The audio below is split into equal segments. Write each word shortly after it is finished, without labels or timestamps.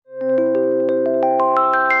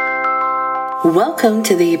Welcome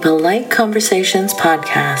to the Polite Conversations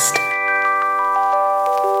podcast,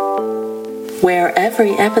 where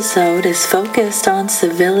every episode is focused on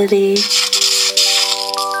civility,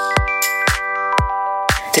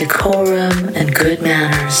 decorum, and good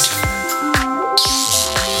manners.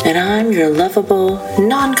 And I'm your lovable,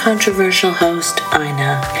 non-controversial host,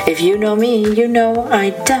 Ina. If you know me, you know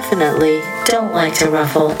I definitely don't like to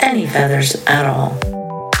ruffle any feathers at all.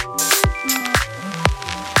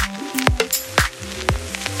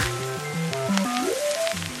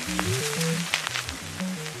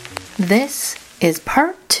 This is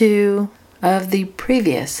part 2 of the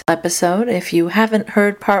previous episode. If you haven't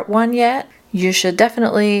heard part 1 yet, you should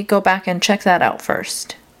definitely go back and check that out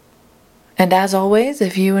first. And as always,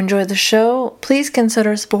 if you enjoy the show, please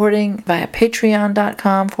consider supporting via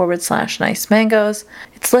patreon.com/nice mangoes.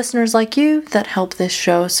 It's listeners like you that help this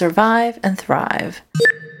show survive and thrive.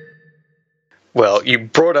 Well, you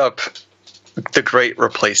brought up the great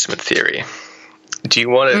replacement theory. Do you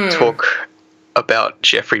want to talk about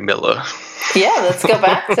Jeffrey Miller? Yeah, let's go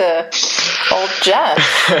back to old Jeff.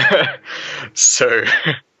 So,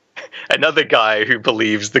 another guy who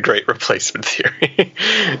believes the great replacement theory.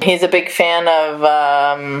 He's a big fan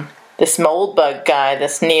of this mold bug guy,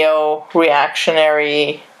 this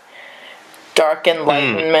neo-reactionary dark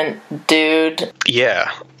enlightenment dude.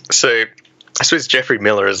 Yeah. So, I suppose Jeffrey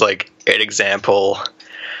Miller is like an example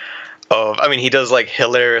of, I mean, he does like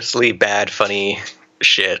hilariously bad, funny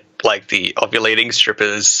shit, like the ovulating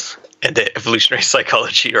strippers and the evolutionary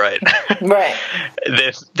psychology, right? Right.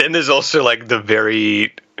 Then there's also like when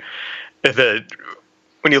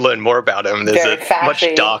you learn more about him, there's very fashy, much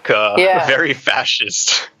darker, very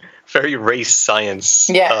fascist, very race science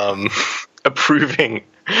approving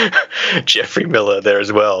Jeffrey Miller there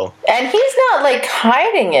as well. And he's not like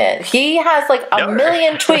hiding it. He has like a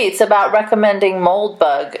million tweets about recommending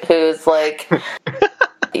Moldbug, who's like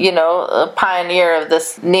a pioneer of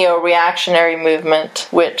this neo-reactionary movement,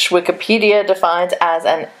 which Wikipedia defines as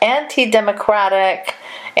an anti-democratic,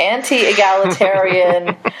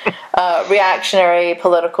 anti-egalitarian, reactionary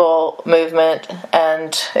political movement.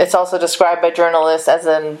 And it's also described by journalists as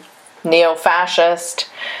a neo-fascist.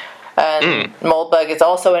 And Moldbug is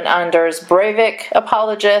also an Anders Breivik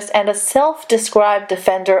apologist and a self-described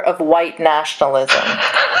defender of white nationalism.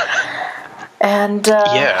 And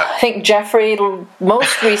I think Jeffrey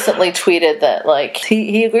most recently tweeted that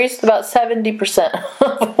he agrees with about 70%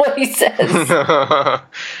 of what he says.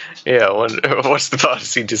 Yeah, what's the part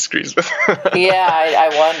he disagrees with? Yeah, I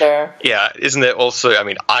wonder. Yeah, isn't there also, I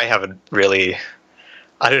mean, I don't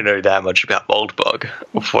know that much about Moldbug,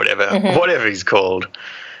 or whatever he's called.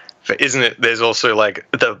 But isn't it, there's also like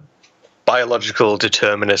the biological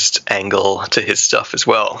determinist angle to his stuff as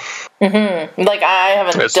well. Mm-hmm. Like, I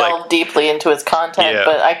haven't delved deeply into his content,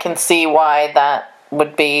 but I can see why that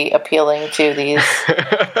would be appealing to these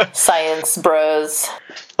science bros.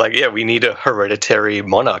 Like, we need a hereditary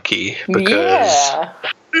monarchy because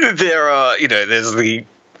there are, there's the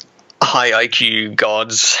high IQ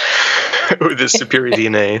gods with the superior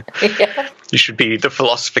DNA. Yeah. You should be the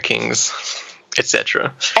philosopher kings,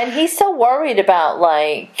 etc. And he's so worried about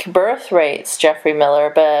birth rates, Jeffrey Miller,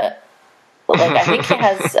 but I think he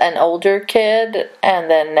has an older kid, and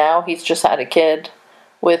then now he's just had a kid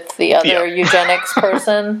with the other eugenics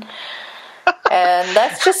person, and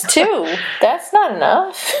that's just 2. That's not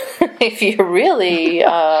enough if you're really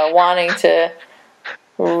wanting to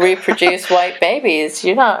reproduce white babies.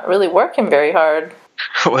 You're not really working very hard.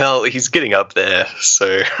 Well, he's getting up there,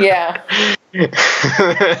 so... Yeah.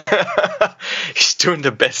 He's doing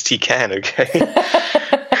the best he can, okay?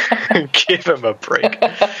 Give him a break.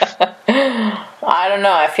 I don't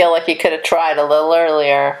know. I feel like he could have tried a little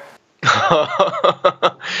earlier.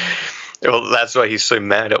 Well, that's why he's so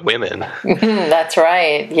mad at women. That's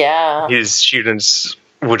right, yeah. His students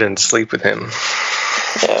wouldn't sleep with him.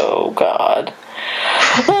 Oh, God.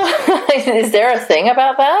 Is there a thing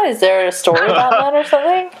about that? Is there a story about that or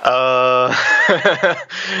something?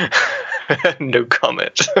 No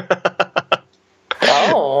comment.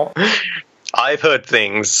 Oh. I've heard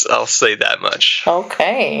things, I'll say that much.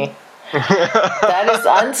 Okay. That is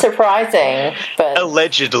unsurprising, but...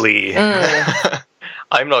 Allegedly.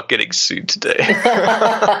 I'm not getting sued today.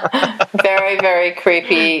 Very, very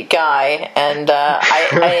creepy guy. And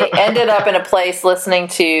I ended up in a place listening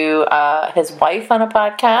to his wife on a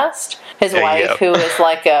podcast. His wife, who is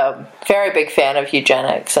like a very big fan of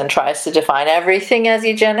eugenics and tries to define everything as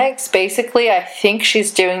eugenics. Basically, I think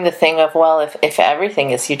she's doing the thing of, well, if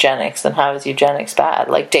everything is eugenics, then how is eugenics bad?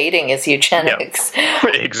 Like, dating is eugenics.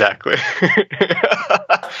 Yep. Exactly.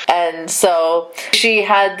 And so she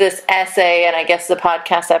had this essay, and I guess the podcast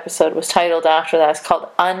podcast episode was titled after that. It's called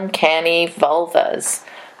Uncanny Vulvas.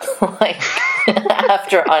 Like,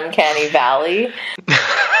 after Uncanny Valley.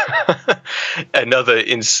 Another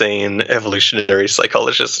insane evolutionary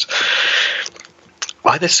psychologist.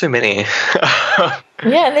 Why are there so many?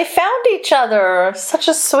 Yeah, and they found each other. Such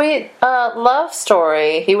a sweet love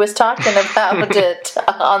story. He was talking about it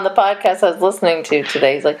on the podcast I was listening to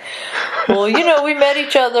today. He's like, well, we met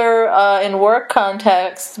each other in work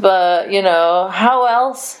context, but, how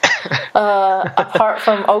else, apart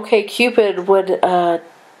from OkCupid, would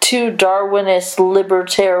two Darwinist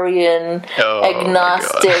libertarian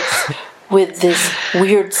agnostics with this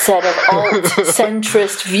weird set of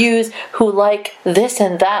alt-centrist views who like this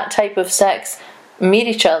and that type of sex meet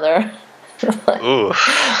each other? Ooh.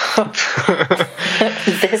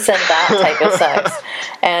 This and that type of sex.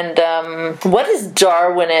 And what does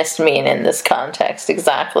Darwinist mean in this context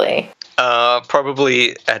exactly?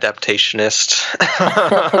 Probably adaptationist.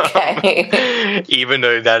 Okay. Even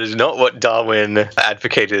though that is not what Darwin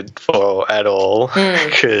advocated for at all,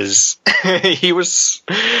 because he was,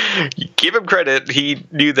 give him credit, he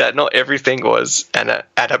knew that not everything was an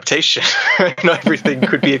adaptation. Not everything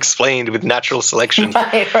could be explained with natural selection.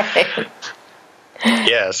 Right.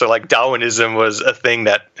 Yeah, so like Darwinism was a thing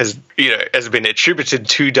that has been attributed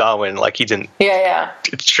to Darwin. Like he didn't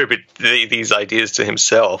attribute these ideas to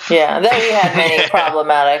himself. Yeah, though he had many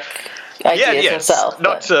problematic ideas himself.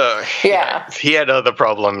 He had other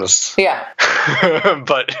problems. Yeah.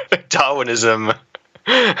 But Darwinism,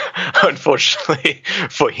 unfortunately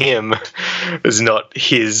for him, is not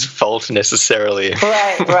his fault necessarily.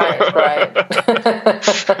 Right.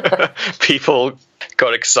 People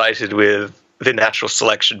got excited with the natural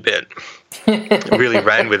selection bit, really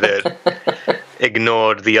ran with it,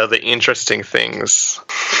 ignored the other interesting things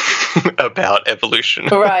about evolution.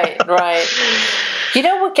 Right.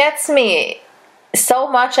 What gets me so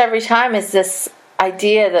much every time is this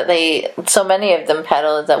idea that so many of them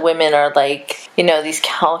peddle, is that women are like, these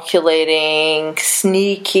calculating,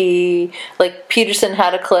 sneaky, like Peterson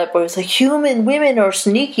had a clip where it's like, women are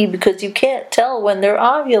sneaky because you can't tell when they're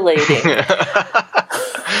ovulating.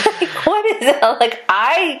 Like, what is that? Like,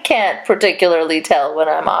 I can't particularly tell when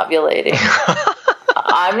I'm ovulating.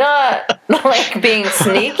 I'm not like being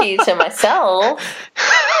sneaky to myself.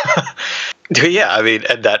 Yeah, I mean,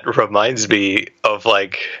 and that reminds me of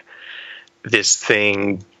like this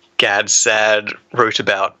thing Gad Sad wrote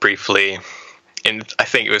about briefly in, I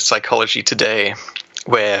think it was Psychology Today,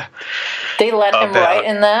 where they let him write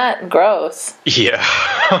in that? Gross. Yeah.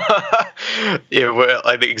 Where,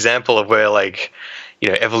 like, the example of where, like,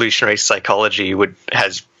 evolutionary psychology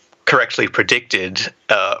has correctly predicted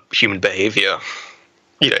human behavior,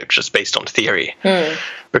 just based on theory.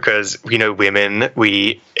 Because, women,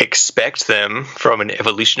 we expect them from an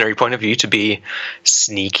evolutionary point of view to be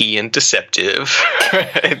sneaky and deceptive.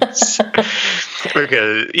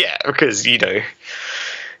 because,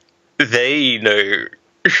 they know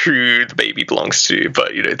who the baby belongs to,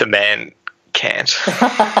 but, the man can't.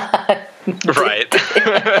 Right.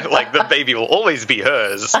 Like, the baby will always be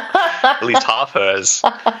hers, at least half hers.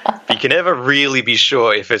 But you can never really be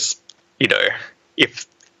sure if it's, if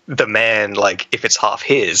the man, like, if it's half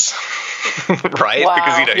his. Right? Wow.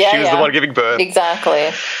 Because, she was the one giving birth. Exactly.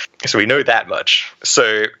 So we know that much.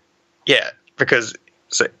 So, because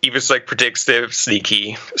Evopsych predicts they're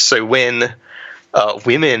sneaky. So when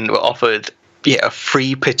women were offered a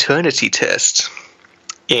free paternity test,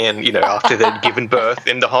 and, after they'd given birth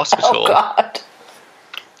in the hospital. Oh, God.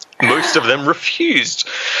 Most of them refused.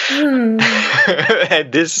 And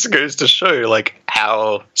this goes to show, like,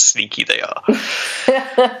 how sneaky they are.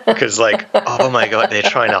 Because, like, oh my God, they're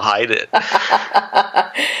trying to hide it.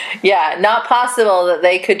 Yeah, not possible that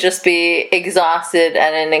they could just be exhausted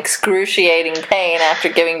and in excruciating pain after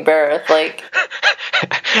giving birth. Like,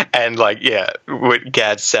 and, like, what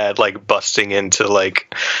Gad said, like, busting into,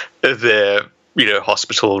 like, their,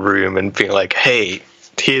 hospital room and being like, hey,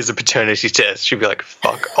 here's a paternity test. She'd be like,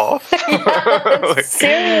 fuck off. Like,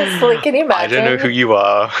 seriously, can you imagine? I don't know who you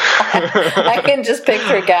are. I can just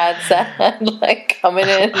picture Gad Sad, like, coming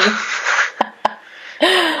in.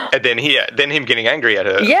 And then him getting angry at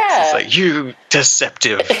her. Yeah. It's like, you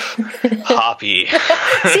deceptive harpy.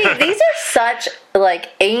 See, these are such, like,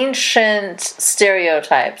 ancient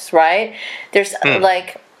stereotypes, right? There's,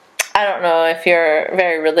 like, I don't know if you're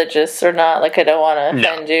very religious or not. Like, I don't want to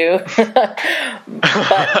offend you. But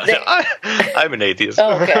I'm an atheist.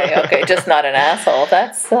 Okay. Just not an asshole.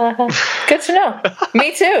 That's good to know.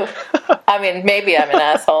 Me too. I mean, maybe I'm an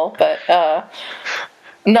asshole, but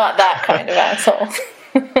not that kind of asshole.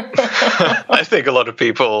 I think a lot of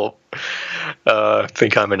people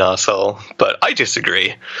think I'm an asshole, but I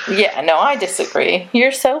disagree. Yeah, no, I disagree.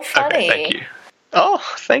 You're so funny. Okay, thank you. Oh,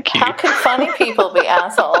 thank you. How can funny people be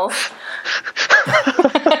assholes?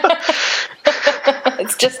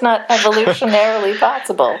 It's just not evolutionarily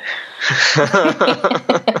possible.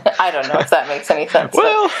 I don't know if that makes any sense.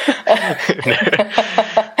 Well,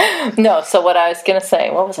 no. So what I was going to say,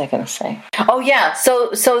 what was I going to say? Oh yeah.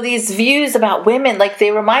 So these views about women, like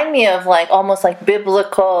they remind me of like almost like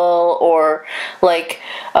biblical or like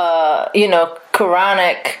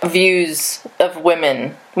Quranic views of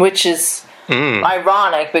women, which is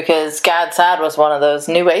ironic because Gad Saad was one of those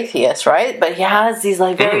new atheists, right? But he has these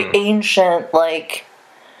like very ancient like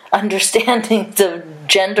understandings of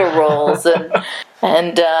gender roles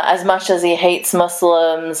and as much as he hates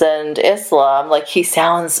Muslims and Islam, like he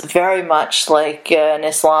sounds very much like an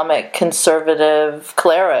Islamic conservative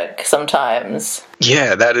cleric sometimes.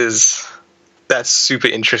 Yeah, that's super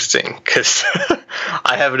interesting because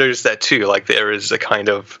I have noticed that too. Like there is a kind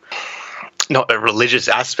of not a religious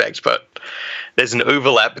aspect, but there's an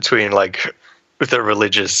overlap between like the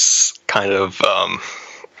religious kind of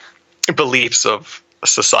beliefs of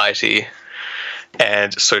society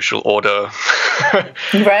and social order,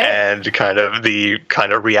 right? And kind of the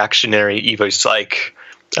kind of reactionary Evopsych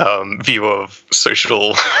view of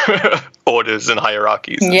social orders and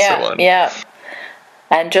hierarchies and so on. Yeah.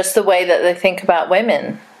 And just the way that they think about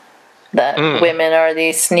women, that women are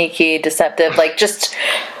these sneaky, deceptive, like just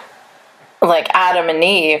like Adam and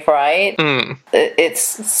Eve, right?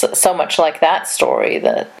 It's so much like that story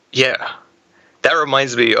that... Yeah. That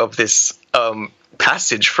reminds me of this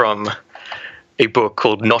passage from a book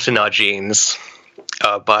called Not in Our Genes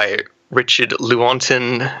by Richard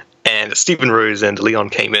Lewontin and Stephen Rose and Leon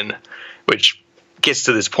Kamen, which gets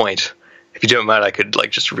to this point. If you don't mind, I could like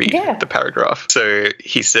just read the paragraph. So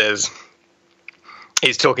he says,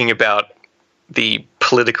 he's talking about the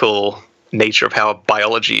political nature of how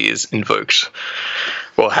biology is invoked,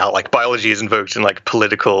 or how like biology is invoked in like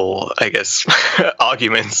political, I guess,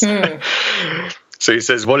 arguments. So he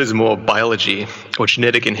says, what is more, biology or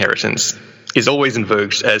genetic inheritance is always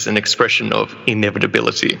invoked as an expression of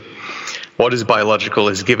inevitability. What is biological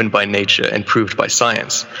is given by nature and proved by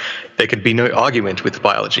science. There can be no argument with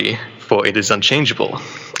biology, for it is unchangeable.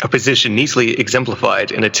 A position neatly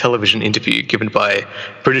exemplified in a television interview given by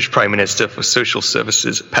British Prime Minister for Social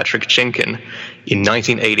Services Patrick Jenkin in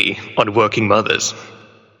 1980 on working mothers.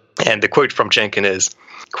 And the quote from Jenkin is,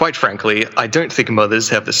 "Quite frankly, I don't think mothers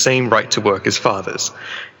have the same right to work as fathers.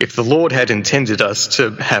 If the Lord had intended us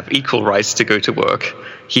to have equal rights to go to work,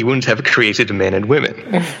 he wouldn't have created men and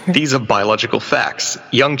women. These are biological facts.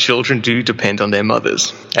 Young children do depend on their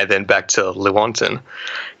mothers." And then back to Lewontin.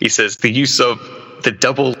 He says, the use of the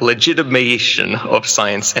double legitimation of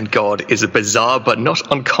science and God is a bizarre but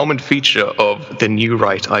not uncommon feature of the New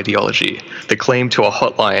Right ideology, the claim to a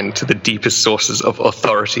hotline to the deepest sources of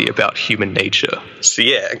authority about human nature. So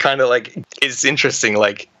yeah, kind of like, it's interesting,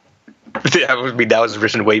 like, that was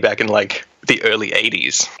written way back in like the early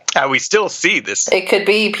 80s. And we still see this. It could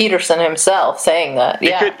be Peterson himself saying that.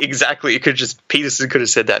 Peterson could have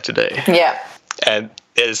said that today. Yeah. And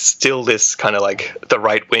there's still this kind of like the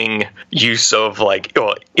right-wing use of like,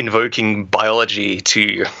 or invoking biology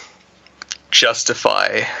to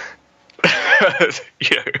justify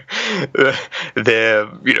their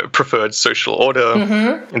preferred social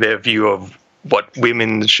order, their view of what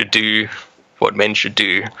women should do, what men should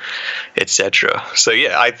do, etc. So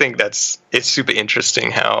yeah, I think it's super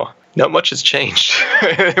interesting how not much has changed.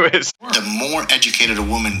 The more educated a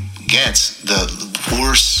woman gets, the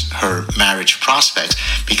worse her marriage prospects,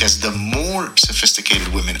 because the more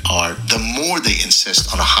sophisticated women are, the more they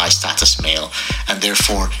insist on a high status male, and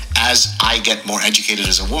therefore, as I get more educated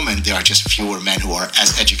as a woman, there are just fewer men who are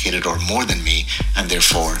as educated or more than me, and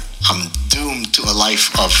therefore I'm doomed to a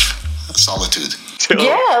life of solitude.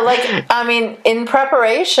 Yeah, like, I mean, in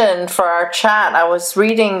preparation for our chat, I was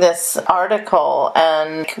reading this article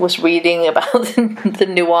and was reading about the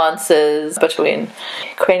nuances between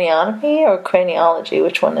craniotomy or craniology.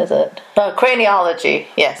 Which one is it? Craniology,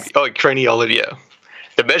 yes. Oh, craniology, yeah.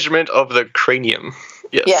 The measurement of the cranium.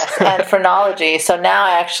 Yes. Yes, and phrenology. So now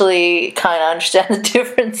I actually kind of understand the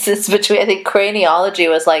differences between, I think craniology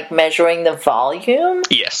was like measuring the volume.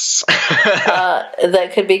 Yes.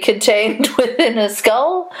 That could be contained within a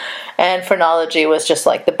skull. And phrenology was just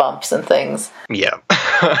like the bumps and things. Yeah.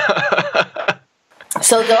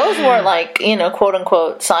 So those were like, quote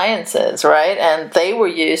unquote sciences, right? And they were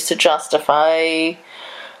used to justify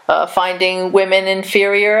finding women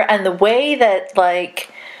inferior. And the way that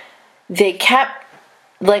like they kept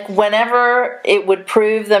like, whenever it would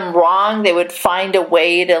prove them wrong, they would find a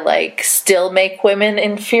way to, like, still make women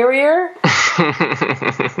inferior.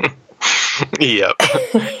 Yep.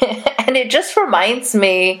 And it just reminds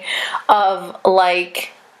me of,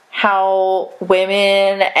 like, how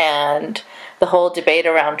women and the whole debate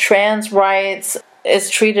around trans rights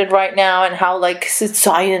is treated right now, and how, like,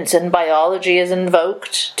 science and biology is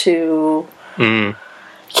invoked to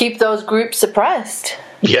keep those groups suppressed.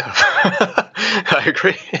 Yeah, I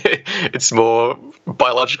agree. It's more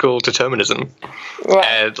biological determinism. Right.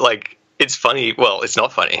 And, like, it's funny. Well, it's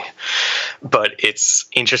not funny, but it's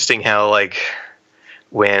interesting how, like,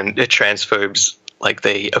 when the transphobes, like,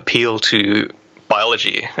 they appeal to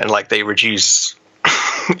biology and, like, they reduce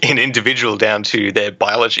an individual down to their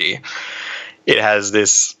biology, it has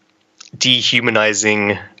this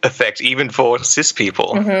dehumanizing effect even for cis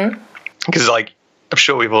people. Because, like, I'm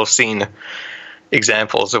sure we've all seen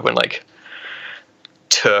examples of when, like,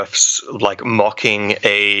 TERFs, like, mocking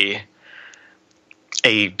a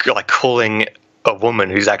like, calling a woman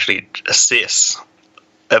who's actually a cis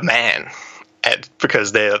a man,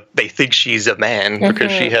 because they think she's a man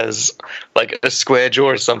because she has, like, a square jaw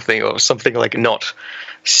or something like not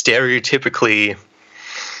stereotypically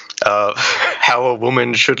how a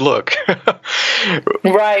woman should look.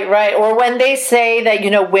 Right. Or when they say that, you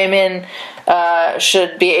know, women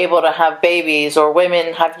should be able to have babies, or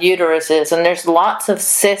women have uteruses, and there's lots of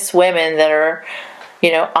cis women that are,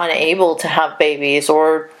 you know, unable to have babies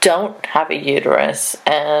or don't have a uterus,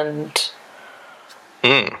 and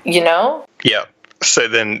you know? Yeah. So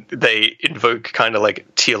then they invoke kind of, like,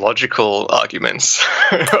 theological arguments.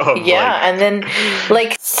 And then,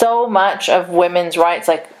 like, so much of women's rights,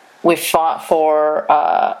 like, we fought for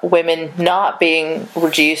women not being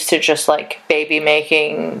reduced to just, like,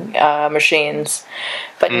 baby-making machines.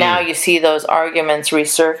 But now you see those arguments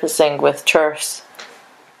resurfacing with TERFs,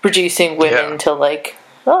 reducing women to, like,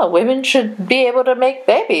 oh, women should be able to make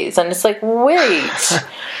babies. And it's like, wait,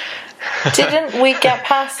 didn't we get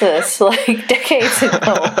past this, like, decades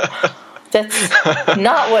ago? That's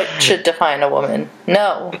not what should define a woman.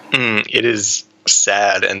 No. It is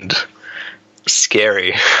sad and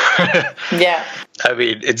scary. Yeah. I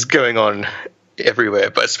mean, it's going on everywhere,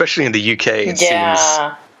 but especially in the UK, it seems...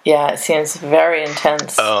 Yeah, it seems very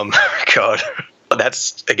intense. God.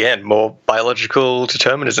 That's, again, more biological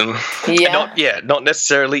determinism. Yeah. Not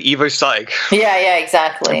necessarily Evopsych. Yeah,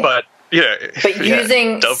 exactly. But, you know... But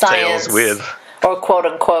using science, or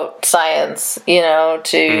quote-unquote science, you know,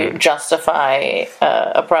 to justify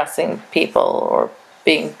oppressing people or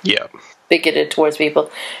being... bigoted towards people.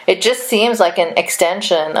 It just seems like an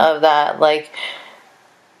extension of that. Like,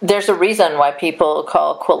 there's a reason why people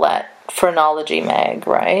call Quillette Phrenology Mag,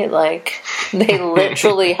 right? Like, they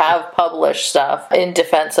literally have published stuff in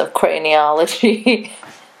defense of craniology.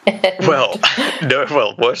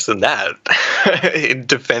 Worse than that. In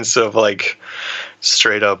defense of, like,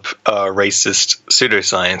 straight up racist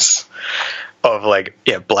pseudoscience of, like,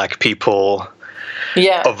 black people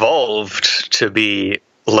evolved to be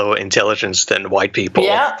lower intelligence than white people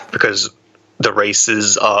because the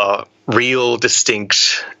races are real,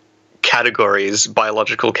 distinct categories,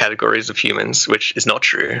 biological categories of humans, which is not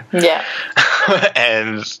true. Yeah.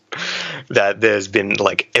 And that there's been,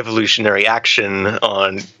 like, evolutionary action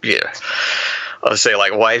on, I'll say,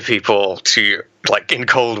 like, white people to, like, in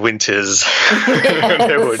cold winters,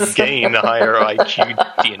 they would gain higher IQ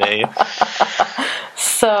DNA.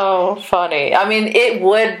 So funny. I mean, it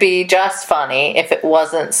would be just funny if it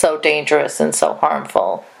wasn't so dangerous and so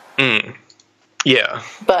harmful. Yeah.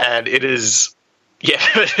 And it is,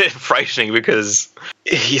 frightening because,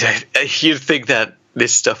 you'd think that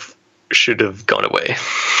this stuff should have gone away.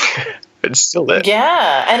 It's still there.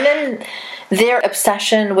 Yeah. And then their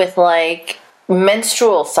obsession with, like,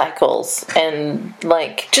 menstrual cycles and,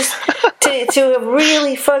 like, just to a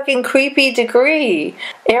really fucking creepy degree.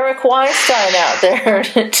 Eric Weinstein out there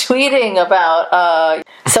tweeting about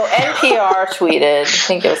so NPR tweeted, I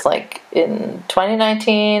think it was, like, in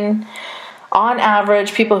 2019, on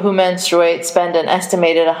average people who menstruate spend an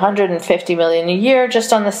estimated $150 million a year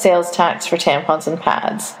just on the sales tax for tampons and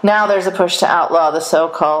pads. Now there's a push to outlaw the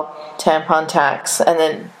so-called tampon tax, and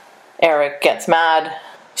then Eric gets mad.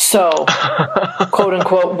 So,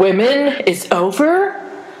 quote-unquote, women is over?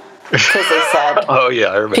 Because they said, I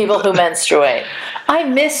remember people who menstruate. I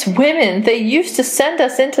miss women. They used to send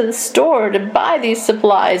us into the store to buy these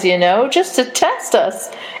supplies, you know, just to test us.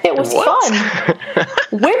 It was fun.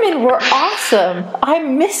 Women were awesome. I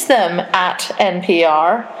miss them at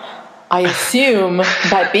NPR. I assume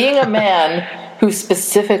by being a man who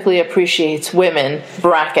specifically appreciates women,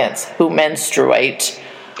 brackets, who menstruate,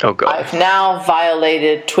 Oh, God. I've now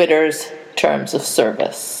violated Twitter's terms of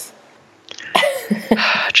service.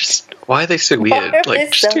 Just, why are they so weird?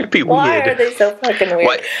 Be why weird. Are they so fucking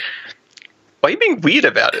weird? Why are you being weird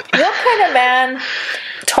about it? What kind of man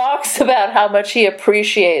talks about how much he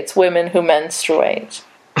appreciates women who menstruate?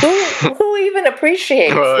 Who even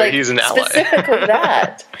appreciates? Well, he's an ally. Specifically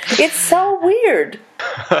that. It's so weird.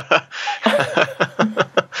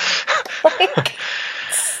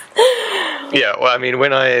 Yeah, well, I mean,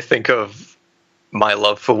 when I think of my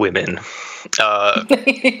love for women,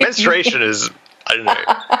 menstruation is, I don't know,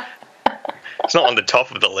 it's not on the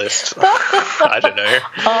top of the list. I don't know.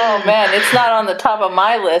 Oh, man, it's not on the top of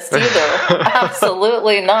my list either.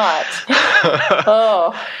 Absolutely not.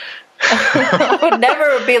 Oh. I would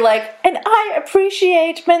never be like, and I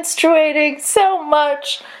appreciate menstruating so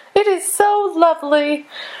much. It is so lovely.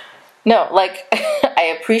 No, like,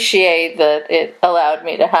 I appreciate that it allowed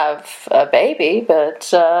me to have a baby,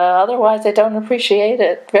 but otherwise I don't appreciate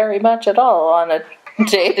it very much at all on a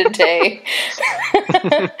day-to-day.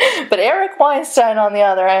 But Eric Weinstein, on the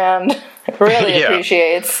other hand, really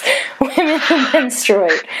appreciates women who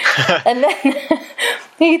menstruate. And then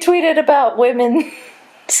he tweeted about women's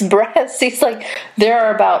breasts. He's like, there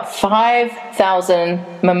are about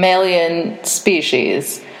 5,000 mammalian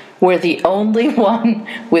species. We're the only one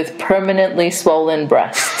with permanently swollen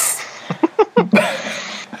breasts.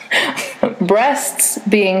 Breasts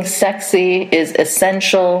being sexy is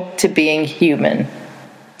essential to being human.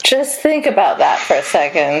 Just think about that for a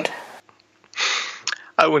second.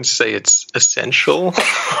 I wouldn't say it's essential.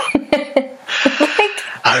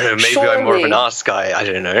 I don't know, maybe I'm more of an arse guy, I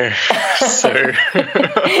don't know. So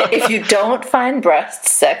if you don't find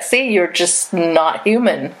breasts sexy, you're just not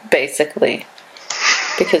human, basically.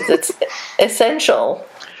 Because it's essential.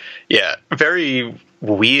 Yeah, very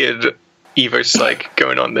weird Evopsych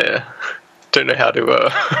going on there. Don't know how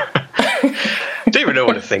to don't even know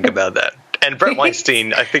what to think about that. And Brett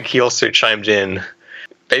Weinstein, I think he also chimed in,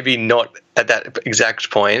 maybe not at that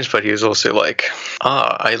exact point, but he was also like,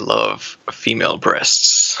 I love female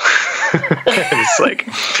breasts. And it's like,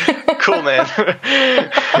 cool, man.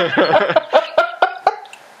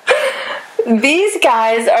 These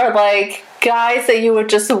guys are like guys that you would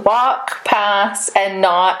just walk past and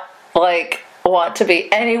not like want to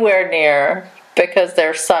be anywhere near because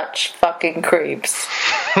they're such fucking creeps.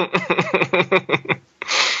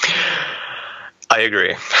 I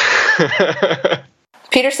agree.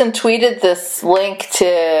 Peterson tweeted this link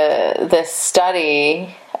to this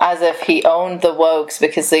study as if he owned the wokes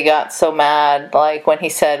because they got so mad, like when he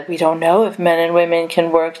said, we don't know if men and women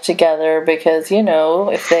can work together because, you know,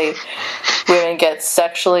 if women get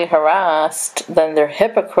sexually harassed, then they're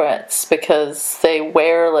hypocrites because they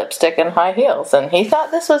wear lipstick and high heels. And he thought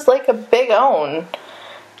this was like a big own.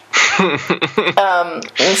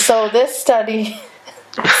 So this study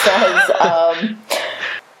says,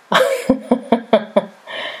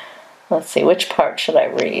 let's see, which part should I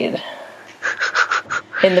read?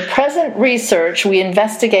 In the present research, we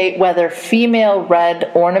investigate whether female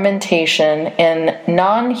red ornamentation in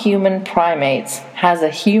non-human primates has a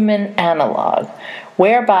human analog,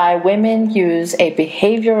 whereby women use a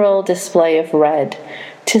behavioral display of red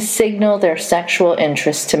to signal their sexual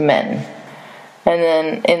interest to men. And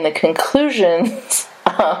then in the conclusions,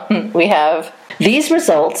 we have, these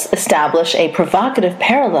results establish a provocative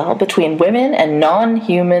parallel between women and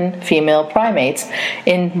non-human female primates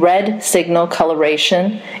in red signal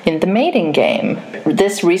coloration in the mating game.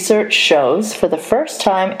 This research shows, for the first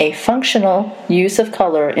time, a functional use of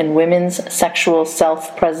color in women's sexual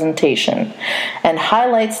self-presentation and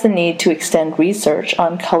highlights the need to extend research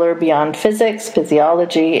on color beyond physics,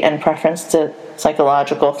 physiology, and preference to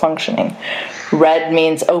psychological functioning. Red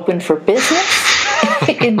means open for business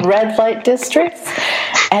in red light districts,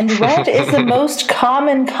 and red is the most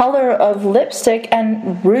common color of lipstick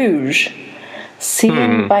and rouge,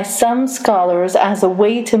 seen by some scholars as a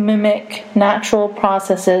way to mimic natural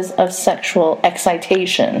processes of sexual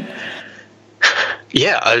excitation.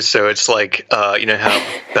 Yeah, so it's like, you know how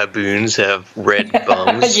baboons have red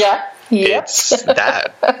bums? Yeah. Yep. It's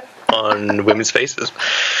that on women's faces.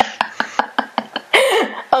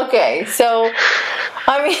 Okay, so,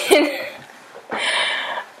 I mean,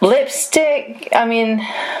 lipstick,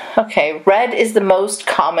 okay, red is the most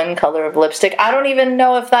common color of lipstick. I don't even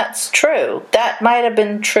know if that's true. That might have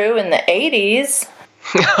been true in the 80s,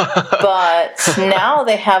 but now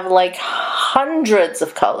they have like hundreds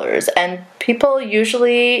of colors, and people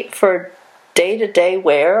usually for day-to-day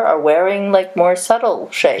wear are wearing like more subtle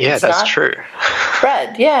shades. Yeah, that's true.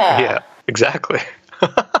 Red, yeah. Yeah, exactly.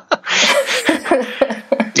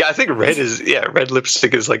 Yeah, I think red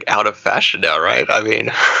lipstick is like out of fashion now, right? I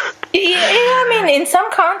mean, I mean, in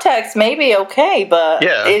some contexts, maybe okay, but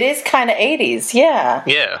it is kind of 80s, yeah.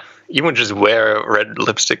 Yeah, you wouldn't just wear red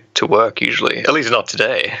lipstick to work usually, at least not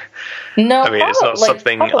today. No, I mean, it's not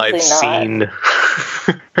something I've not. seen.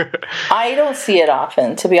 I don't see it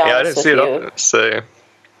often, to be honest with you. Yeah, I don't see it often, so...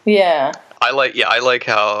 Yeah. I like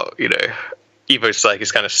how, Evopsych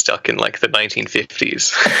is kind of stuck in, like, the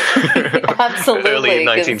 1950s. Absolutely. Early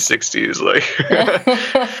 1960s, like...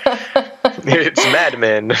 It's Mad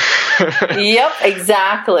Men. Yep,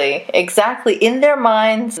 exactly. Exactly. In their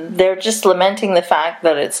minds, they're just lamenting the fact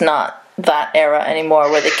that it's not that era anymore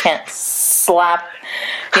where they can't slap,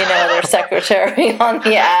 their secretary on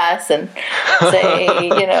the ass and say,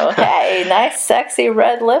 hey, nice sexy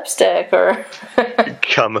red lipstick, or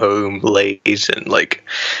come home late and like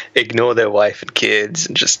ignore their wife and kids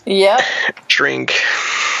and just drink.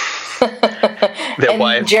 Their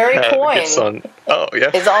wife Jerry Coyne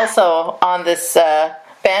is also on this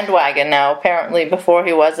bandwagon now. Apparently before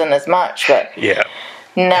he wasn't as much, but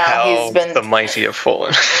now he's been... the mighty have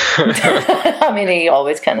fallen. I mean, he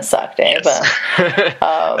always kind of sucked, yes. But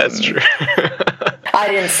that's true. I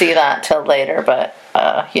didn't see that till later, but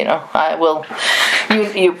I will.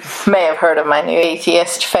 You may have heard of my new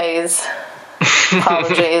atheist phase.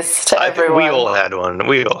 Apologies to everyone. We all had one.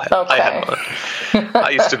 Okay. I had one. I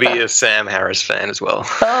used to be a Sam Harris fan as well.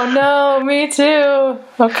 Oh no, me too.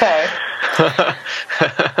 Okay.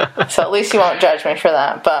 So at least you won't judge me for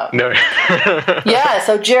that, but no.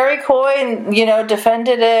 So Jerry Coyne,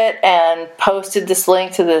 defended it and posted this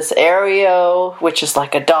link to this Aereo, which is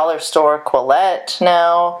like a dollar store Quillette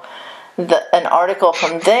now. An article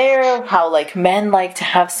from there, how like men like to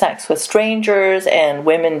have sex with strangers and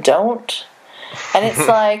women don't. And it's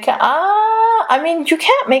like, I mean, you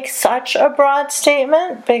can't make such a broad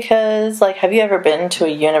statement because, like, have you ever been to a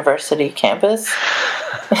university campus?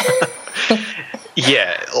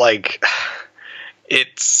 Yeah, like,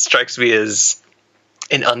 it strikes me as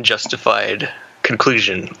an unjustified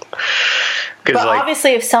conclusion. But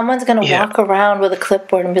obviously, if someone's going to walk around with a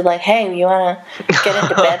clipboard and be like, hey, you want to get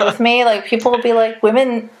into bed with me? Like, people will be like,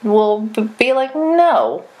 women will be like,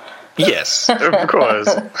 no. Yes, of course.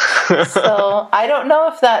 So I don't know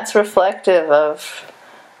if that's reflective of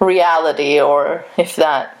reality or if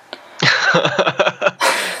that...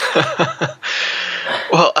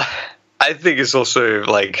 Well, I think it's also,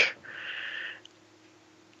 like,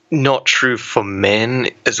 not true for men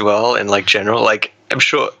as well, in, like, general. Like, I'm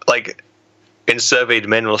sure, like, in surveyed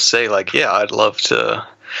men will say, like, yeah, I'd love to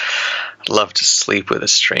sleep with a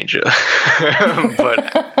stranger.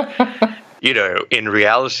 But... in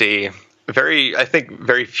reality, I think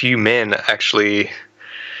very few men actually,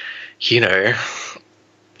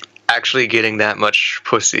 actually getting that much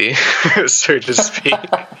pussy, so to speak.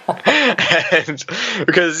 And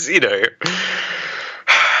because, you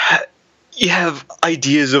have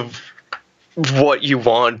ideas of what you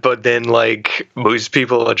want, but then, like, most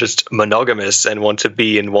people are just monogamous and want to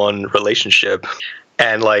be in one relationship.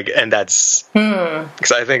 And that's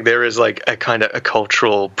because I think there is like a kind of a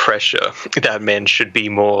cultural pressure that men should be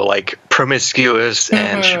more like promiscuous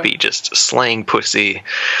and should be just slaying pussy.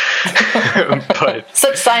 But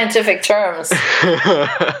such scientific terms.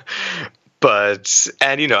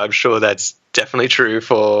 And I'm sure that's definitely true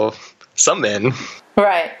for some men.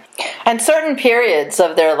 Right. And certain periods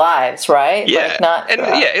of their lives, right? Yeah.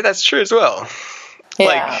 Like that's true as well. Yeah.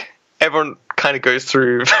 Like everyone kind of goes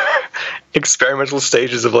through experimental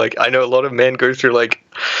stages of, like, I know a lot of men go through like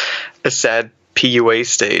a sad PUA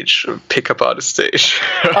stage, or pickup artist stage.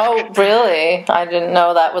 Oh, really? I didn't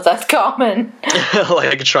know that was as common.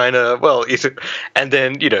 Like trying to, and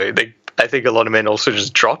then, I think a lot of men also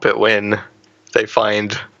just drop it when they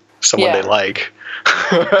find someone they like.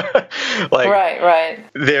 Like, right.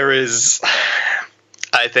 There is,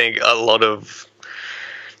 I think, a lot of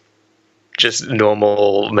just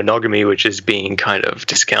normal monogamy, which is being kind of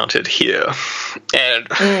discounted here. And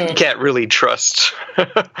you can't really trust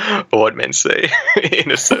what men say in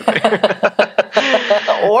a survey.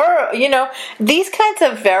 Or, these kinds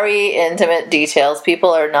of very intimate details people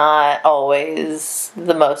are not always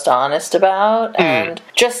the most honest about. And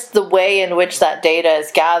just the way in which that data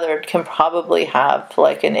is gathered can probably have,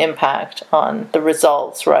 like, an impact on the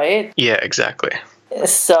results, right? Yeah, exactly.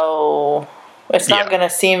 So... it's not going to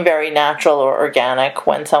seem very natural or organic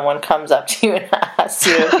when someone comes up to you and asks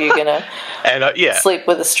you if you're going to sleep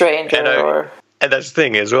with a stranger. And that's the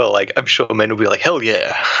thing as well. Like, I'm sure men will be like, "Hell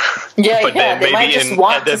yeah!" Yeah, but yeah. They might just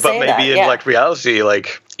want to say that. But maybe in like reality,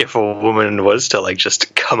 like if a woman was to like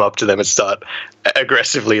just come up to them and start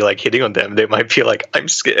aggressively like hitting on them, they might be like, "I'm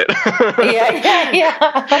scared."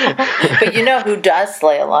 yeah. But you know who does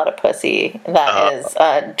slay a lot of pussy? That is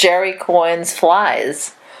Jerry Coyne's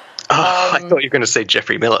Flies. I thought you were going to say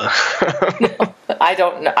Jeffrey Miller. No, I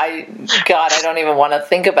don't know. I don't even want to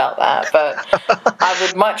think about that. But I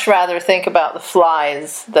would much rather think about the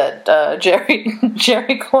flies that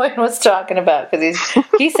Jerry Coyne was talking about, because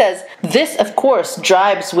he says, this, of course,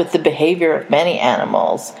 jibes with the behavior of many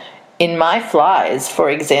animals. In my flies, for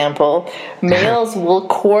example, males will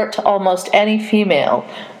court almost any female,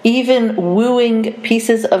 even wooing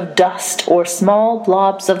pieces of dust or small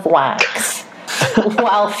blobs of wax.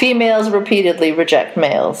 While females repeatedly reject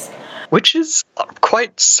males. Which is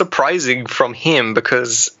quite surprising from him,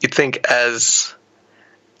 because you'd think as,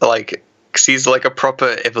 like, 'cause he's like a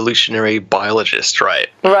proper evolutionary biologist, right?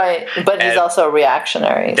 Right, but he's also a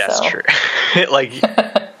reactionary. That's true. Like,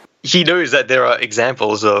 he knows that there are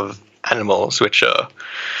examples of animals which are,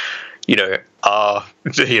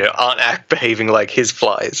 aren't behaving like his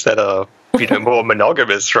flies, that are more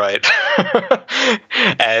monogamous, right?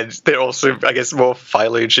 And they're also, I guess, more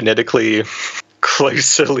phylogenetically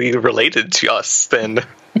closely related to us than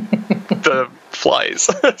the flies.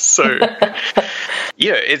 So,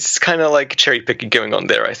 it's kind of like cherry picking going on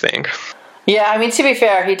there, I think. Yeah, I mean, to be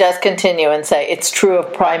fair, he does continue and say it's true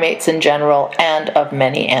of primates in general and of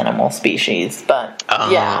many animal species, but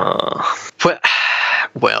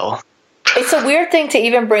well. It's a weird thing to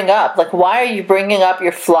even bring up. Like, why are you bringing up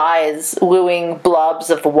your flies wooing blobs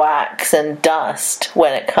of wax and dust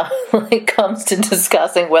when it comes to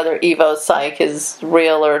discussing whether Evopsych is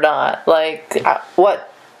real or not? Like,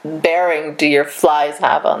 what bearing do your flies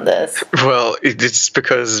have on this? Well, it's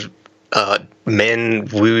because men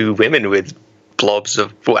woo women with blobs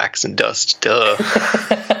of wax and dust. Duh.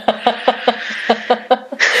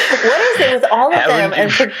 What is it with all of them?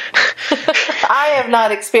 And I have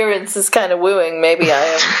not experienced this kind of wooing. Maybe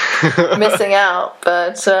I am missing out.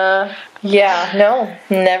 But, no,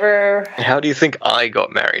 never. How do you think I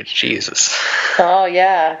got married? Jesus. Oh,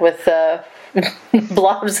 yeah, with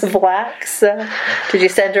blobs of wax. Did you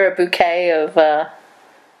send her a bouquet of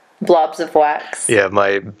blobs of wax? Yeah,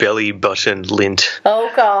 my belly button lint.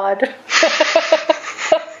 Oh, God.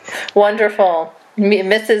 Wonderful.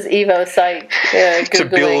 Mrs. Evopsych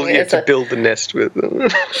Googling to build the nest with them.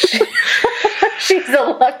 She's a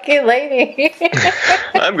lucky lady.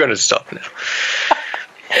 I'm going to stop now.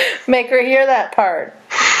 Make her hear that part.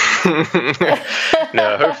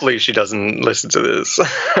 No, hopefully she doesn't listen to this.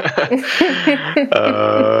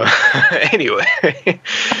 Anyway,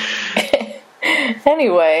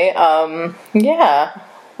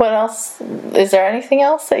 what else? Is there anything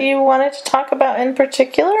else that you wanted to talk about in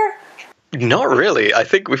particular? Not really. I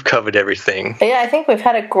think we've covered everything. Yeah, I think we've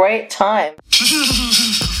had a great time.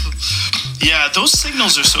 Yeah, those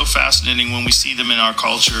signals are so fascinating when we see them in our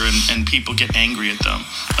culture and people get angry at them.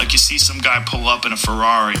 Like, you see some guy pull up in a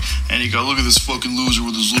Ferrari and you go, look at this fucking loser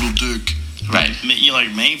with his little dick. Right. You're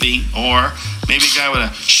like, maybe. Or maybe a guy with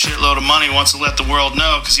a shitload of money wants to let the world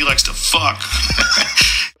know because he likes to fuck.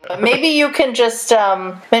 Maybe you can just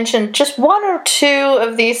mention just one or two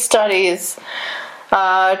of these studies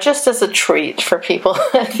just as a treat for people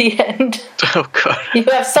at the end. Oh, God. You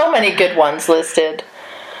have so many good ones listed.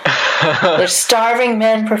 There's starving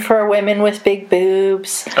men prefer women with big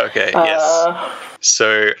boobs. Okay, yes.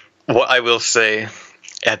 So, what I will say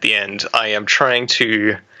at the end, I am trying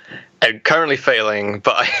to, and currently failing,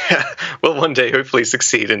 but I will one day hopefully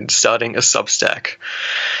succeed in starting a Substack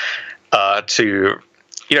to,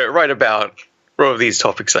 write about all of these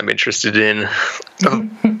topics I'm interested in.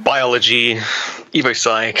 Biology,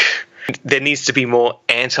 Evopsych. There needs to be more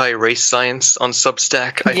anti-race science on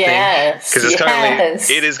Substack, I think. Because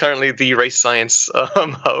it is currently the race science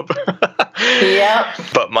hub. Yep.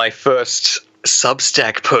 But my first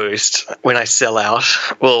Substack post, when I sell out,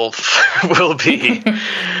 will be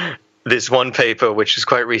this one paper, which is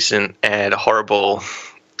quite recent and horrible,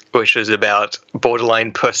 which is about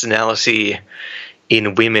borderline personality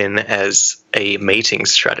in women as a mating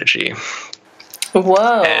strategy.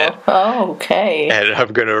 Whoa. Okay. And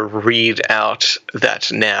I'm going to read out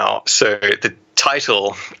that now. So the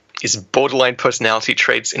title is Borderline Personality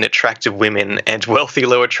Traits in Attractive Women and Wealthy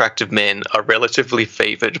Low Attractive Men Are Relatively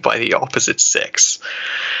Favored by the Opposite Sex.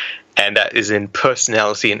 And that is in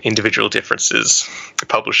Personality and Individual Differences,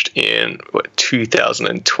 published in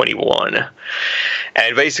 2021.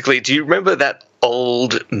 And basically, do you remember that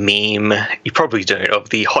old meme, you probably don't, of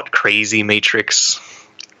the hot crazy matrix?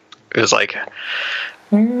 it was like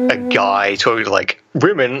a guy talking to like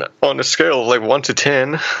women on a scale of like 1 to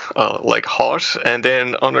 10 are like hot, and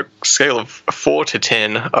then on a scale of 4 to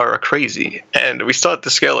 10 are crazy. And we start the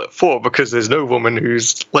scale at 4 because there's no woman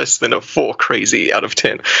who's less than a 4 crazy out of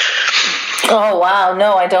 10. Oh wow,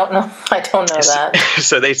 no, I don't know that.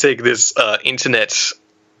 So they take this internet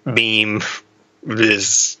meme,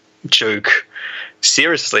 this joke,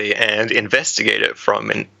 seriously and investigate it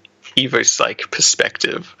from an Evopsych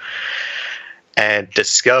perspective, and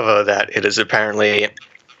discover that it is apparently,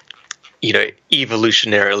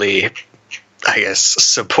 evolutionarily, I guess,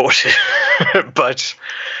 supported.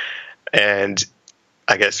 And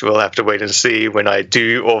I guess we'll have to wait and see when I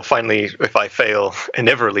do, or finally, if I fail and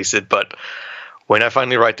never release it. But when I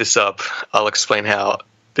finally write this up, I'll explain how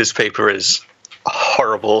this paper is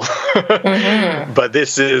horrible. Mm-hmm. But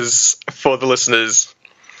this is, for the listeners,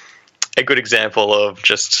 a good example of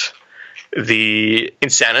just the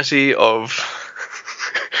insanity of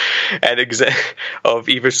of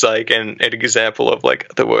Evopsych, and an example of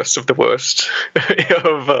like the worst of the worst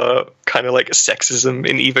of kind of like sexism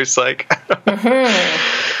in Evopsych.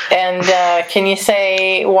 Mm-hmm. And can you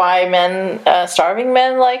say why starving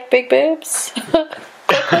men like big boobs?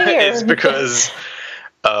 It's because,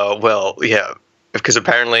 because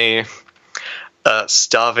apparently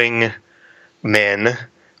starving men,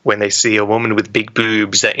 when they see a woman with big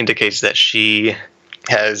boobs, that indicates that she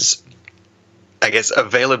has, I guess,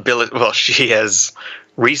 availability. Well, she has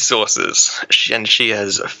resources, and she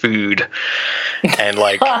has food, and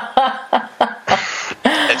like,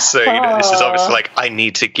 and so this is obviously like, I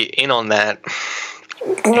need to get in on that.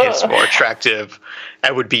 It's more attractive.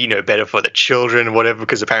 It would be, better for the children, whatever,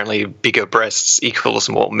 because apparently bigger breasts equals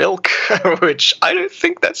more milk, which I don't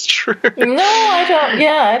think that's true. No, I don't.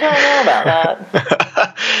 Yeah, I don't know about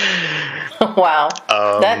that. Wow.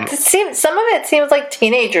 Some of it seems like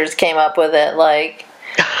teenagers came up with it, like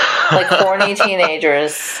horny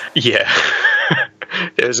teenagers. Yeah.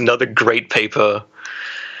 There's another great paper.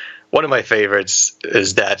 One of my favorites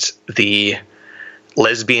is that the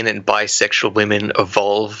lesbian and bisexual women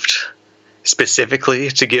evolved specifically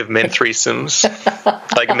to give men threesomes.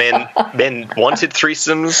 Like men wanted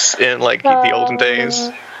threesomes in like the olden days.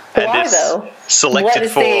 And why though? Selected what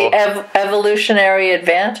is the evolutionary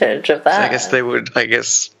advantage of that? I guess they would,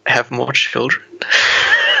 have more children.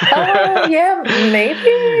 Yeah,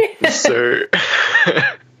 maybe. So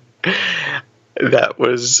that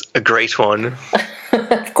was a great one.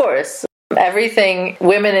 Of course. Everything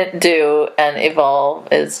women do and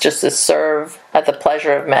evolve is just to serve at the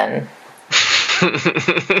pleasure of men.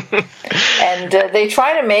 And they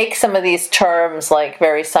try to make some of these terms like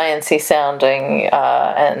very sciencey sounding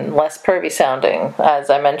and less pervy sounding. As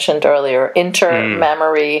I mentioned earlier,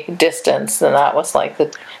 intermammary distance, and that was like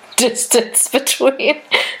the distance between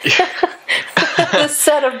the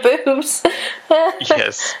set of boobs.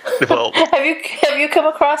 Yes. Well, have you come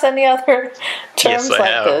across any other terms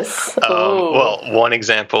this? Well, one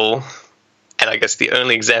example, and I guess the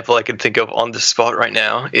only example I can think of on the spot right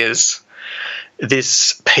now, is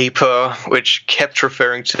this paper which kept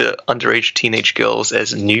referring to underage teenage girls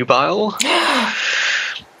as nubile.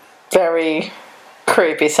 Very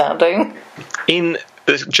creepy sounding. In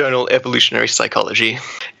the journal Evolutionary Psychology,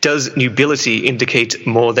 does nubility indicate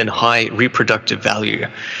more than high reproductive value?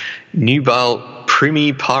 Nubile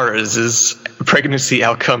primipares' pregnancy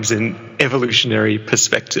outcomes in evolutionary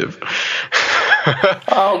perspective.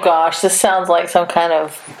 Oh gosh, this sounds like some kind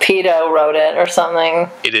of pedo wrote it or something.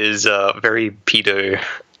 It is very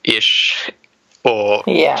pedo-ish, or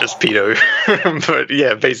just pedo. But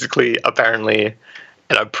yeah, basically, apparently,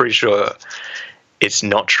 and I'm pretty sure it's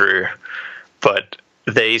not true, but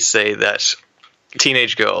they say that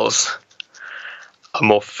teenage girls are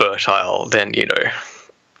more fertile than,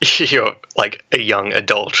 you're like a young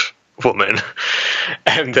adult woman,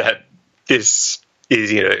 and that this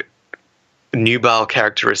is, nubile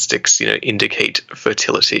characteristics, indicate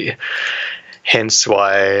fertility. Hence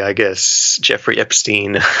why, I guess, Jeffrey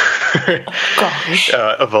Epstein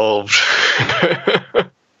evolved.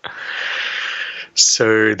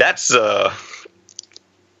 So that's a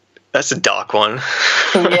dark one.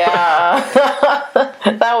 Yeah.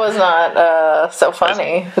 That was not so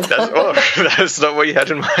funny. That's not what you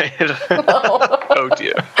had in mind. No. Oh,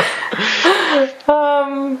 dear.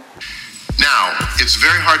 Now, it's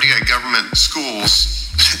very hard to get government schools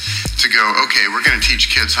to go, okay, we're going to teach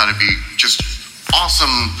kids how to be just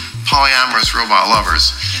awesome polyamorous robot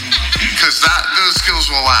lovers, because those skills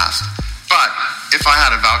will last. But if I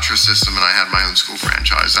had a voucher system and I had my own school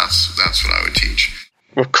franchise, that's what I would teach.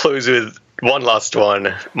 We'll close with one last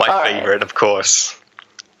one. My favorite, of course.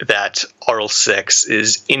 that oral sex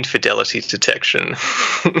is infidelity detection.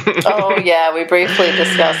 Oh, yeah, we briefly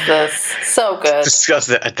discussed this. So good. Discussed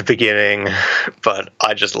it at the beginning, but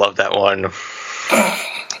I just love that one.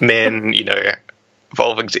 Men,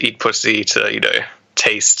 evolving to eat pussy to,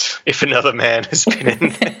 taste if another man has been in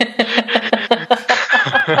there.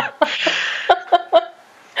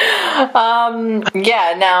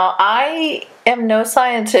 Yeah, now I am no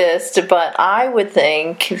scientist, but I would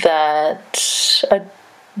think that a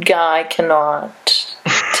guy cannot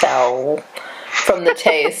tell from the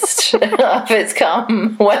taste of his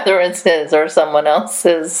cum whether it's his or someone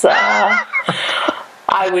else's.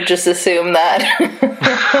 I would just assume that.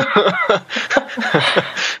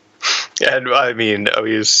 And I mean,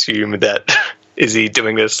 we assume that is he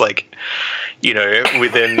doing this within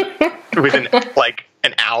like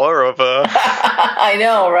an hour of a. I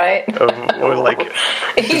know, right? Or like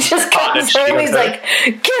he just comes home. He's like,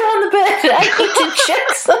 "Get on the bed. I need to check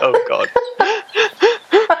something." Oh God.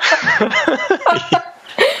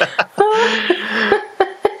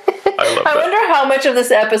 I wonder how much of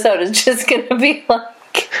this episode is just going to be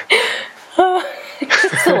like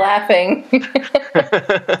just laughing.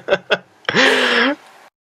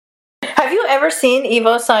 Have you ever seen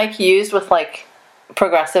Evopsych used with like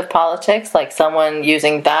progressive politics, like someone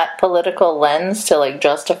using that political lens to like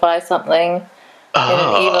justify something in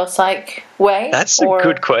an Evopsych way? That's a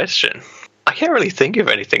good question. I can't really think of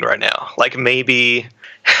anything right now. Like maybe,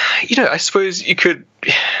 I suppose you could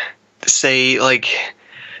say like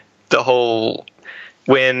the whole,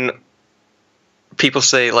 when people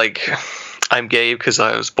say like, I'm gay because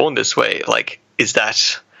I was born this way, like, is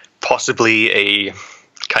that possibly a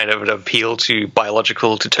kind of an appeal to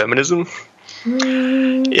biological determinism?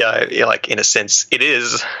 Yeah, like in a sense it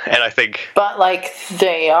is, and I think. But like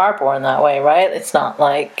they are born that way, right? It's not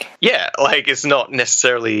like. Yeah, like it's not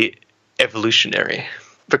necessarily evolutionary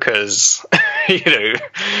because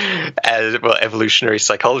as well, evolutionary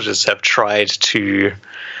psychologists have tried to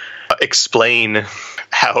explain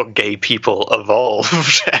how gay people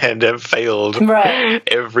evolved and have failed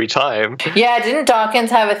every time. Yeah, didn't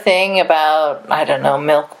Dawkins have a thing about, I don't know,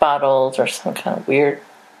 milk bottles or some kind of weird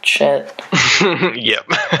shit? Yep.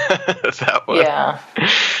 That one. Yeah.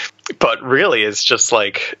 But really it's just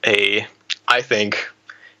like I think,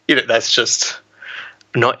 that's just,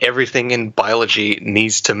 not everything in biology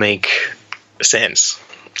needs to make sense.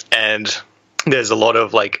 And there's a lot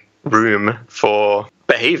of like room for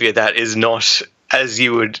behavior that is not as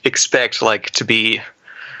you would expect, like to be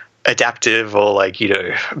adaptive or like,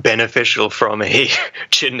 beneficial from a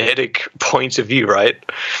genetic point of view, right?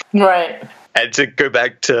 Right. And to go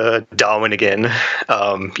back to Darwin again,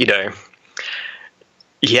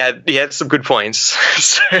 he had some good points.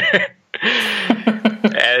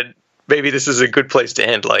 And maybe this is a good place to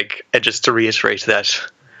end, like, and just to reiterate that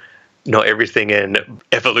not everything in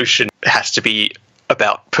evolution has to be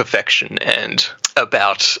about perfection and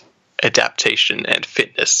about adaptation and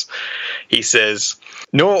fitness. He says,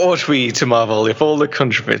 nor ought we to marvel if all the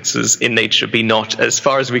contrivances in nature be not, as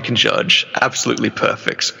far as we can judge, absolutely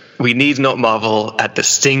perfect. We need not marvel at the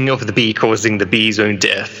sting of the bee causing the bee's own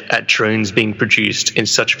death, at drones being produced in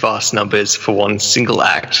such vast numbers for one single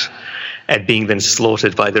act, and being then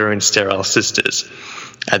slaughtered by their own sterile sisters,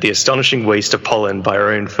 at the astonishing waste of pollen by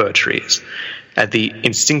our own fir trees, at the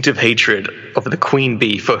instinctive hatred of the queen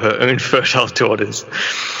bee for her own fertile daughters,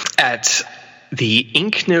 at the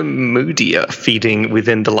ichneumonidia feeding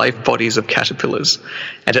within the life bodies of caterpillars,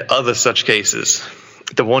 and at other such cases.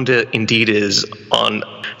 The wonder indeed is on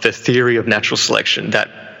the theory of natural selection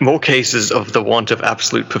that more cases of the want of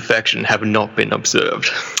absolute perfection have not been observed.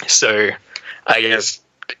 So I guess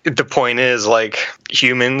the point is, like,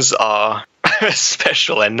 humans are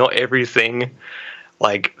special, and not everything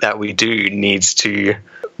like that we do needs to,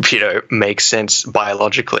 make sense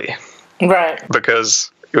biologically. Right.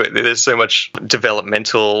 Because there's so much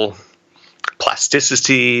developmental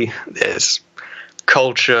plasticity, there's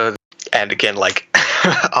culture, and again, like,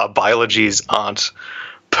 our biologies aren't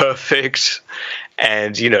perfect.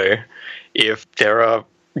 And, if there are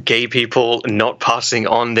gay people not passing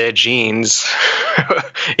on their genes,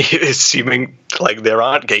 assuming like there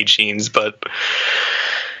aren't gay genes, but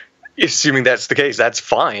assuming that's the case, that's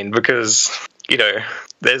fine, because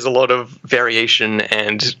there's a lot of variation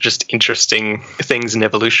and just interesting things in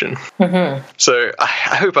evolution. Mm-hmm. So I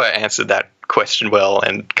hope I answered that question well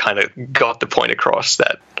and kind of got the point across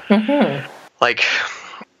that like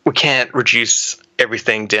we can't reduce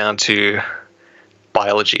everything down to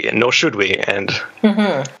biology, and nor should we, and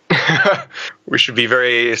we should be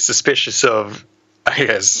very suspicious of, I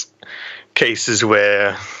guess, cases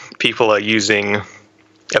where people are using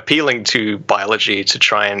appealing to biology to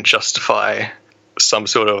try and justify some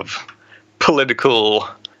sort of political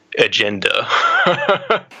agenda.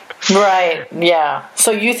 Right, yeah.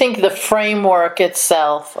 So you think the framework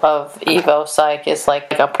itself of Evopsych is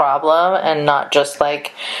like a problem and not just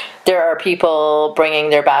like there are people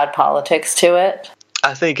bringing their bad politics to it?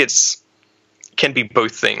 I think can be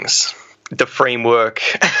both things. The framework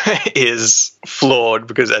is flawed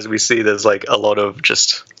because, as we see, there's like a lot of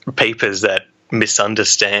just papers that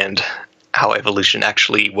misunderstand how evolution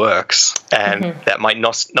actually works, and that might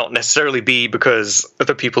not necessarily be because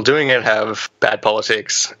the people doing it have bad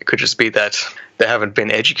politics. It could just be that they haven't been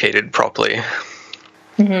educated properly.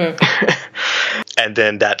 And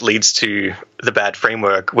then that leads to the bad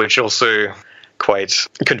framework, which also quite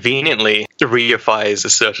conveniently reifies a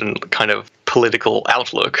certain kind of political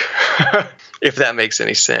outlook, if that makes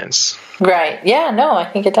any sense. Right. Yeah, no, I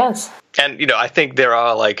think it does. And, I think there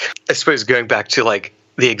are, like, I suppose going back to, like,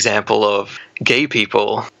 the example of gay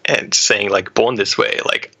people and saying, like, born this way,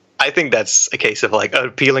 like, I think that's a case of, like,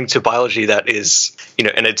 appealing to biology that is,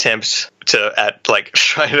 an attempt at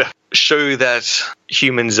trying to show that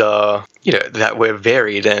humans are, that we're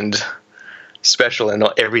varied and special and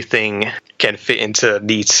not everything can fit into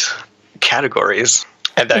neat categories.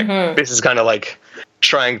 And that this is kind of like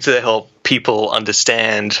trying to help people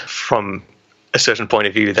understand from a certain point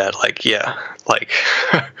of view that, like, yeah, like,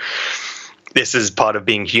 this is part of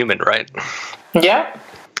being human, right? Yeah.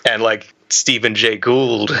 And, like, Stephen Jay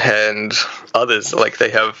Gould and others, like,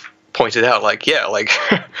 they have pointed out, like, yeah, like,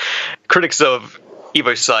 critics of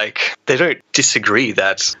Evopsych, they don't disagree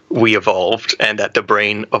that we evolved and that the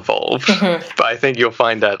brain evolved. But I think you'll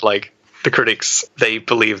find that, like, the critics, they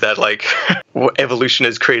believe that, like, evolution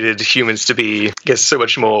has created humans to be, I guess, so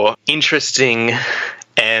much more interesting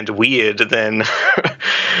and weird than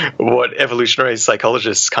what evolutionary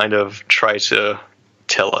psychologists kind of try to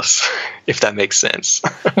tell us, if that makes sense.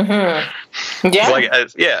 Yeah.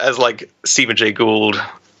 As like Stephen Jay Gould,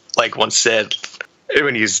 like, once said,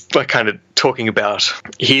 when he's like kind of talking about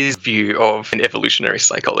his view of an evolutionary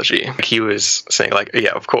psychology, he was saying, like,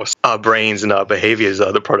 yeah, of course, our brains and our behaviors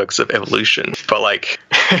are the products of evolution, but, like,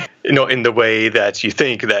 not in the way that you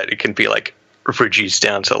think, that it can be, like, reduced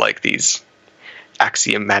down to, like, these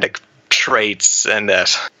axiomatic traits and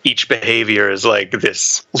that each behavior is like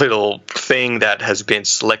this little thing that has been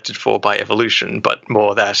selected for by evolution, but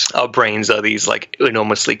more that our brains are these, like,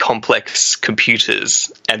 enormously complex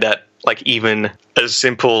computers, and that, like, even a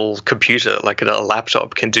simple computer like a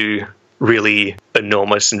laptop can do really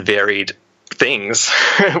enormous and varied things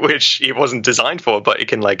which it wasn't designed for, but it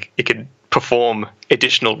can perform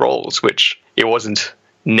additional roles which it wasn't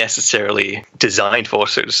necessarily designed for,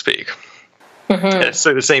 so to speak. And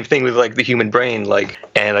so the same thing with, like, the human brain, like,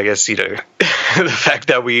 and I guess, the fact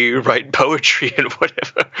that we write poetry and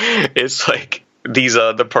whatever, it's like these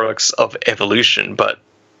are the products of evolution, but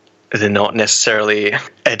they're not necessarily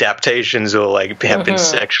adaptations or, like, have been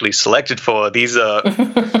actually selected for. These are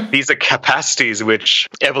capacities which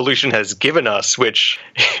evolution has given us, which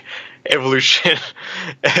evolution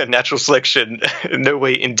and natural selection in no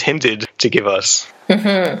way intended to give us.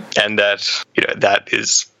 And that, that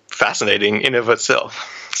is fascinating in of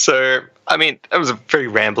itself. So, I mean, that was a very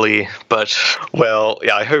rambly, but, well,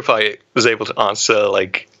 yeah, I hope I was able to answer,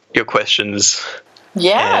 like, your questions.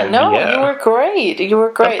 Yeah, And, no, yeah. you were great. You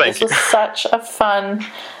were great. Oh, this thank was such a fun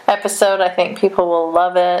episode. I think people will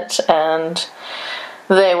love it, and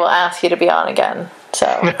they will ask you to be on again. So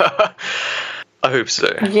I hope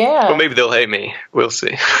so. Yeah. Or maybe they'll hate me. We'll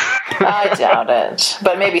see. I doubt it.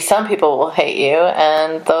 But maybe some people will hate you,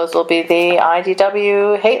 and those will be the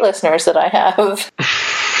IDW hate listeners that I have.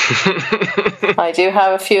 I do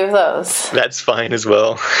have a few of those. That's fine as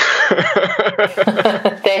well.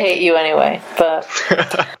 They hate you anyway, but...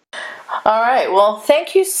 All right. Well,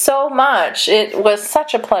 thank you so much. It was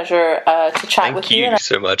such a pleasure to chat with you. Thank you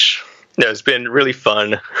so much. No, it's been really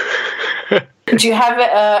fun. Do you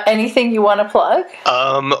have anything you want to plug?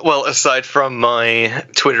 Well, aside from my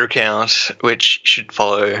Twitter account, which you should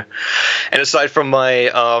follow, and aside from my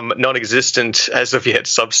non-existent, as of yet,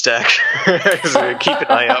 Substack, so keep an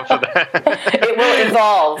eye out for that. It will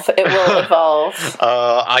evolve. It will evolve.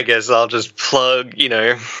 I guess I'll just plug,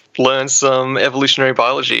 learn some evolutionary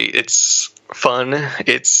biology. It's fun.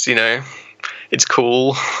 It's, it's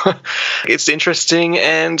cool. It's interesting,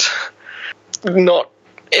 and not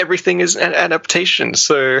everything is an adaptation,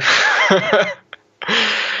 so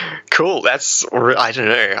cool. I don't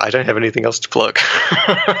know. I don't have anything else to plug.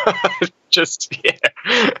 Just,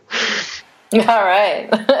 yeah. All right.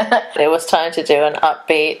 It was time to do an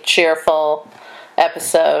upbeat, cheerful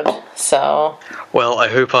episode, so... Well, I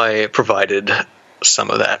hope I provided some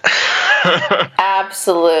of that.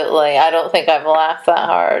 Absolutely. I don't think I've laughed that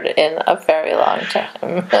hard in a very long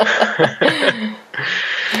time.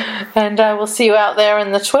 And I will see you out there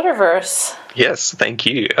in the Twitterverse. Yes, thank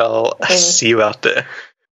you. I'll see you out there.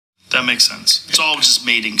 That makes sense. It's all just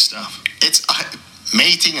mating stuff. It's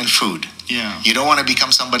mating and food. Yeah. You don't want to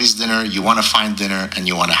become somebody's dinner. You want to find dinner and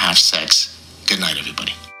you want to have sex. Good night,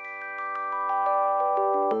 everybody.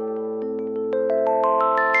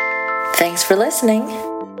 Thanks for listening.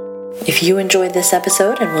 If you enjoyed this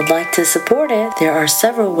episode and would like to support it, there are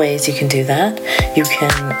several ways you can do that. You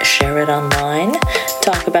can share it online,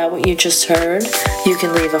 talk about what you just heard. You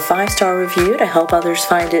can leave a 5-star review to help others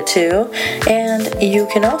find it too. And you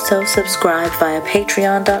can also subscribe via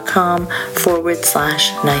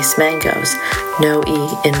patreon.com/nice mangoes. No E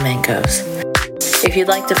in mangoes. If you'd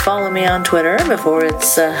like to follow me on Twitter before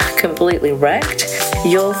it's completely wrecked,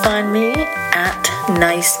 you'll find me at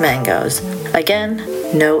Nice Mangoes. Again,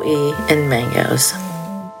 no E in mangoes.